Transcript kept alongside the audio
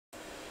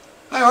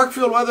Hi,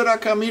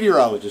 ArcfieldWeather.com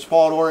meteorologist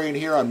Paul Dorian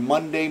here on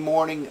Monday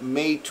morning,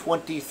 May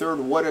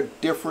 23rd. What a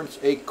difference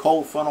a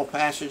cold frontal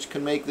passage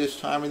can make this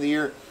time of the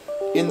year.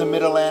 In the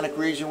Mid-Atlantic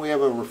region, we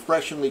have a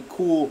refreshingly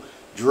cool,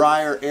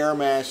 drier air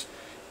mass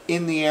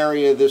in the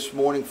area this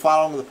morning,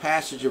 following the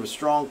passage of a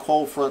strong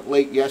cold front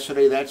late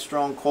yesterday. That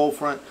strong cold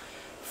front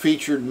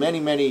featured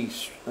many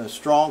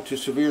strong to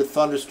severe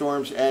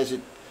thunderstorms as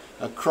it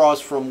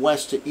crossed from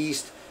west to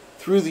east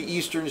through the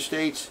eastern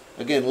states,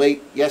 again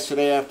late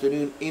yesterday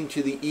afternoon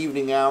into the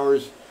evening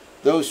hours.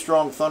 Those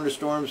strong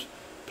thunderstorms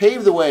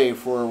paved the way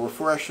for a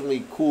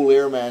refreshingly cool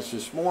air mass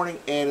this morning,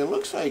 and it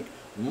looks like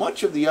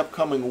much of the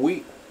upcoming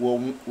week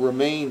will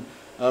remain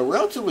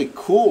relatively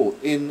cool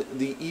in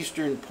the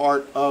eastern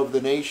part of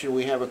the nation.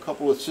 We have a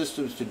couple of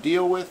systems to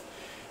deal with,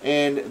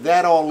 and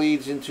that all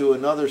leads into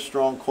another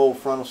strong cold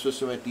frontal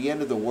system at the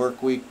end of the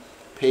work week,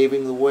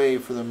 paving the way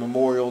for the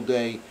Memorial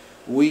Day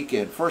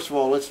weekend. First of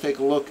all, let's take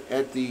a look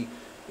at the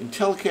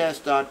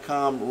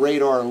Intellicast.com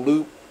radar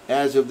loop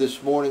as of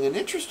this morning. An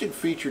interesting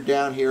feature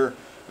down here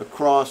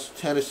across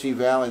Tennessee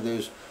Valley.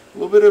 There's a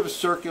little bit of a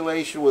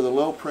circulation with a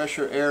low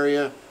pressure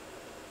area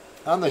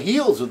on the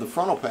heels of the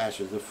frontal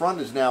passage. The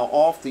front is now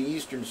off the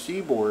eastern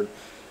seaboard,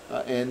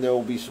 and there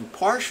will be some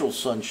partial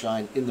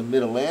sunshine in the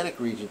Mid-Atlantic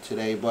region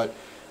today, but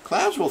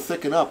clouds will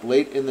thicken up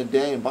late in the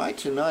day, and by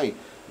tonight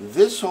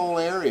this whole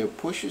area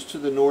pushes to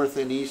the north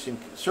and east and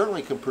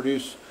certainly can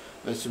produce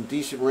some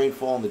decent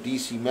rainfall in the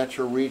D.C.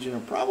 metro region,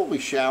 and probably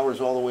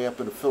showers all the way up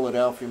into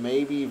Philadelphia,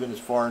 maybe even as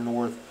far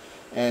north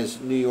as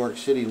New York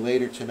City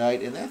later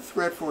tonight. And that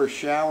threat for a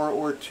shower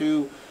or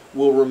two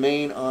will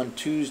remain on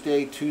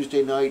Tuesday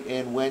night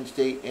and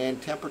Wednesday,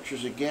 and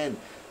temperatures again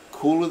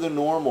cooler than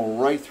normal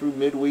right through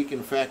midweek,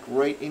 in fact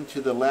right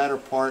into the latter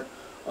part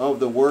of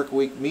the work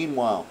week.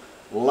 Meanwhile,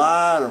 a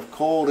lot of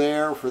cold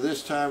air for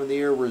this time of the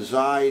year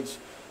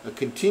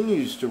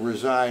continues to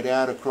reside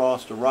out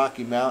across the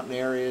Rocky Mountain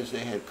areas.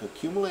 They had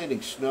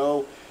accumulating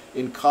snow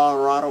in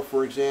Colorado,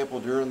 for example,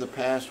 during the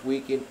past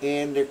weekend,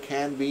 and there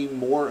can be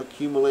more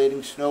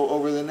accumulating snow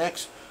over the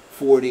next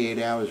 48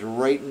 hours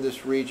right in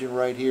this region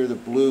right here. The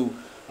blue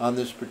on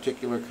this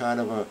particular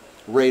kind of a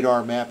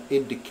radar map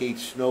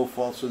indicates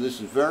snowfall, so this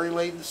is very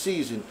late in the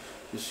season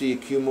to see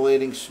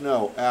accumulating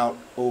snow out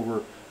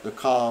over the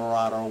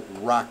Colorado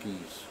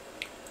Rockies.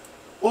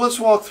 Well,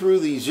 let's walk through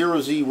the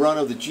 0Z run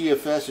of the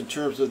GFS in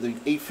terms of the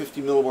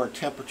 850 millibar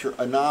temperature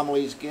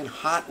anomalies. Again,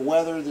 hot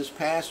weather this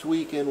past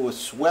weekend was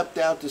swept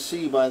out to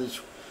sea by this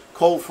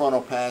cold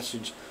frontal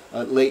passage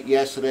late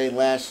yesterday and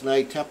last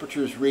night.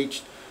 Temperatures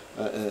reached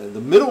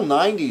the middle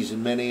 90s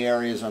in many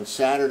areas on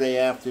Saturday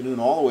afternoon,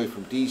 all the way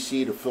from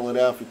D.C. to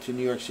Philadelphia to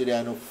New York City.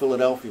 I know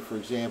Philadelphia, for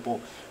example,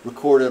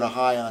 recorded a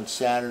high on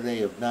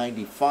Saturday of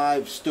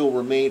 95, still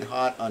remained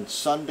hot on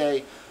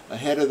Sunday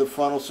ahead of the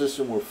frontal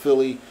system, where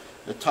Philly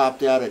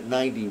topped out at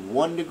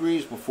 91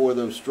 degrees before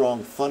those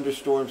strong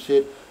thunderstorms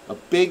hit. A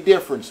big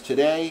difference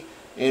today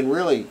and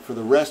really for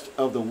the rest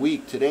of the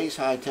week. Today's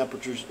high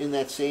temperatures in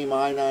that same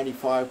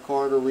I-95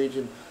 corridor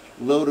region,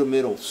 low to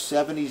middle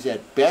 70s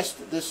at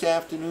best this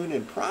afternoon,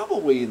 and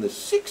probably in the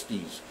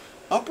 60s,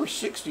 upper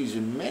 60s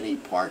in many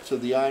parts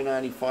of the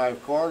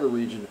I-95 corridor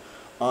region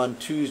on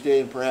Tuesday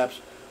and perhaps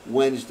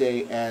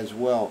Wednesday as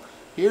well.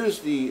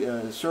 Here's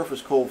the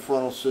surface cold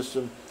frontal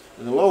system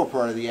in the lower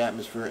part of the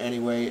atmosphere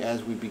anyway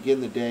as we begin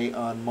the day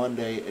on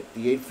Monday at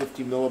the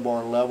 850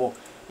 millibar level.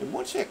 And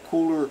once that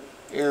cooler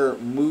air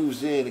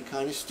moves in, it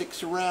kind of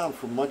sticks around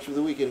for much of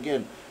the week. And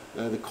again,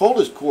 the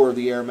coldest core of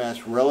the air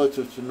mass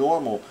relative to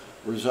normal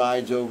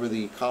resides over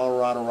the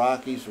Colorado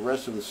Rockies, the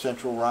rest of the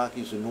central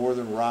Rockies, the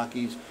northern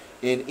Rockies,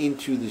 and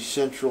into the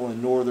central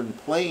and northern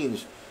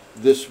plains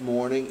this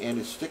morning, and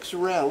it sticks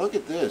around. Look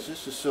at this.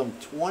 This is some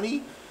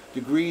 20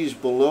 degrees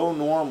below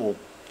normal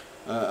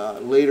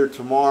later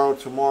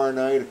tomorrow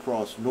night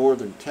across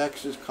northern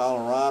Texas,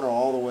 Colorado,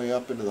 all the way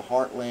up into the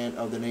heartland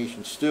of the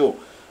nation. Still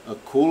a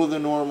cooler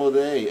than normal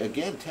day.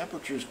 Again,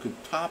 temperatures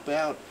could top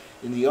out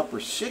in the upper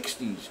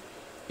 60s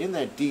in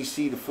that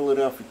D.C. to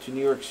Philadelphia to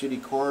New York City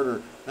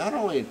corridor, not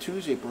only on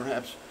Tuesday,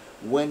 perhaps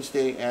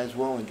Wednesday as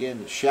well.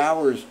 Again,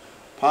 showers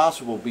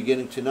possible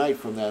beginning tonight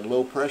from that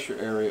low pressure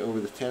area over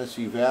the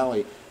Tennessee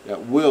Valley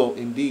that will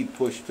indeed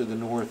push to the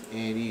north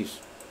and east.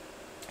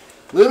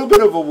 Little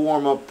bit of a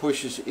warm-up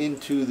pushes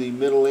into the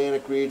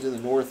Mid-Atlantic region, the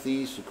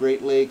Northeast, the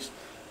Great Lakes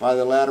by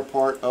the latter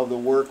part of the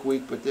work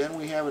week, but then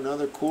we have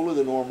another cooler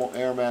than normal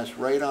air mass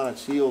right on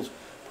its heels.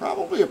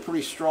 Probably a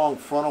pretty strong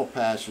frontal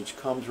passage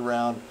comes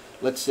around,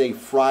 let's say,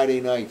 Friday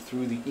night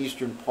through the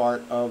eastern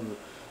part of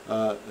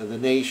the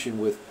nation,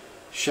 with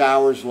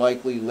showers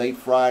likely late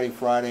Friday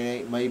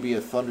night, maybe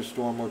a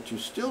thunderstorm or two.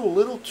 Still a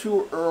little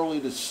too early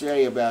to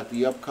say about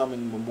the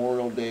upcoming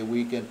Memorial Day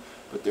weekend,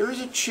 but there is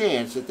a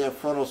chance that that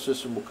frontal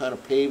system will kind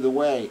of pave the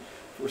way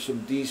for some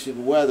decent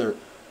weather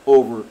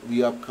over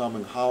the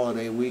upcoming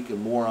holiday week,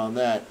 and more on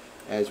that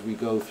as we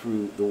go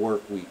through the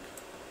work week.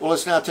 Well,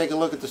 let's now take a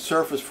look at the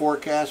surface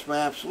forecast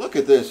maps. Look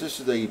at this.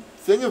 This is a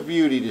thing of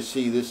beauty to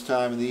see this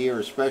time of the year,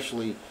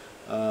 especially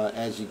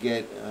as you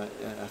get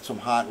some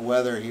hot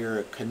weather here.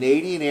 A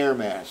Canadian air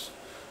mass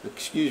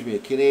a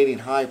Canadian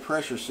high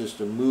pressure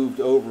system moved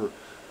over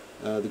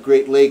the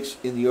Great Lakes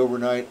in the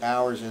overnight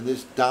hours, and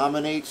this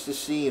dominates the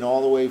scene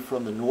all the way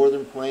from the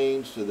northern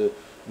plains to the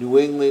New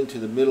England to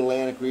the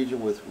Mid-Atlantic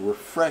region with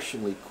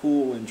refreshingly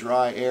cool and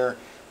dry air.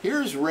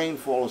 Here's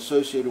rainfall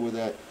associated with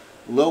that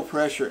low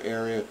pressure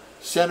area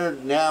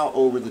centered now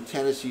over the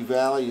Tennessee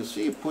Valley. You'll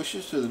see it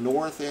pushes to the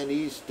north and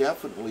east.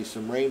 Definitely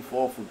some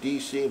rainfall for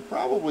D.C. and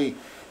probably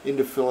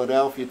into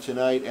Philadelphia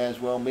tonight as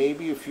well.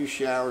 Maybe a few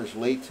showers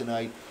late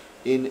tonight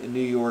in New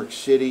York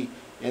City.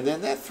 And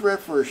then that threat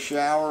for a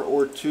shower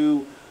or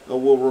two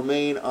will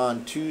remain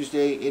on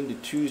Tuesday into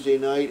Tuesday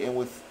night. And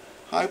with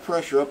high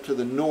pressure up to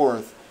the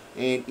north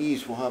and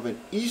east, we'll have an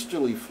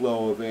easterly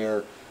flow of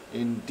air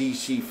in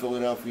D.C.,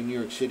 Philadelphia, New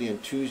York City on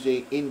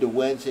Tuesday into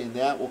Wednesday, and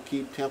that will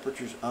keep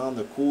temperatures on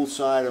the cool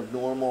side of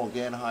normal.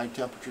 Again, high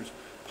temperatures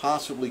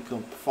possibly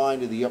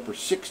confined to the upper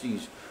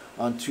 60s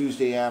on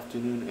Tuesday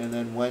afternoon and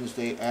then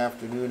Wednesday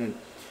afternoon. And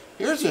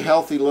here's a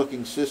healthy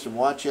looking system.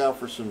 Watch out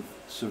for some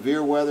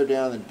severe weather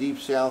down in the deep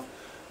south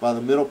by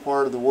the middle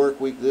part of the work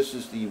week. This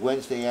is the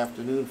Wednesday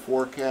afternoon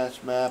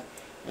forecast map,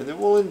 and there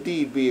will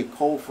indeed be a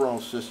cold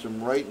frontal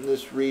system right in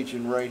this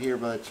region right here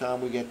by the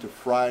time we get to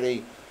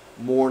Friday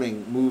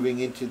morning, moving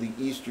into the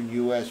eastern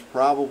U.S.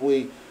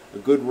 Probably a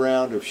good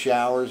round of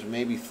showers,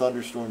 maybe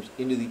thunderstorms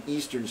into the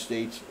eastern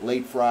states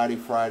late Friday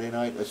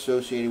night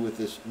associated with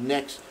this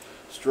next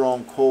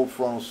strong cold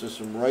frontal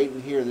system right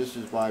in here. This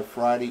is by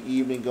Friday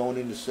evening going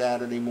into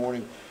Saturday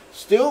morning.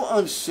 Still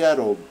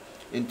unsettled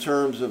in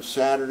terms of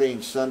Saturday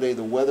and Sunday,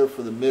 the weather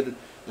for the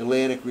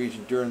Mid-Atlantic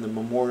region during the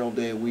Memorial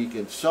Day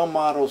weekend. Some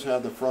models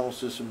have the frontal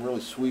system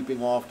really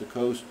sweeping off the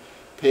coast,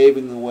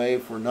 paving the way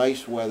for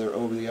nice weather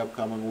over the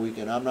upcoming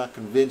weekend. I'm not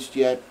convinced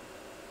yet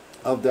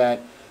of that.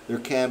 There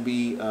can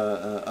be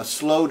a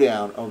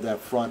slowdown of that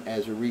front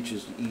as it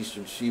reaches the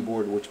eastern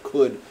seaboard, which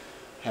could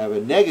have a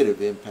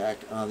negative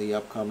impact on the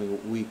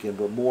upcoming weekend,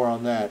 but more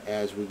on that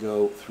as we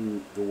go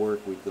through the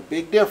work week. The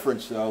big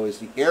difference, though, is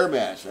the air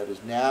mass that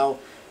is now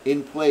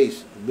in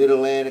place.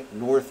 Mid-Atlantic,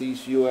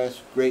 Northeast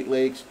U.S., Great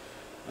Lakes,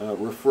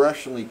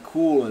 refreshingly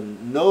cool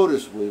and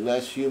noticeably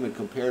less humid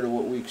compared to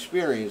what we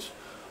experienced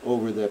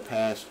over the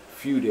past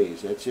few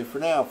days. That's it for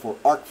now. For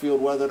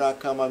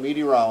ArcfieldWeather.com, I'm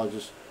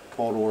meteorologist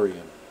Paul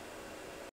Dorian.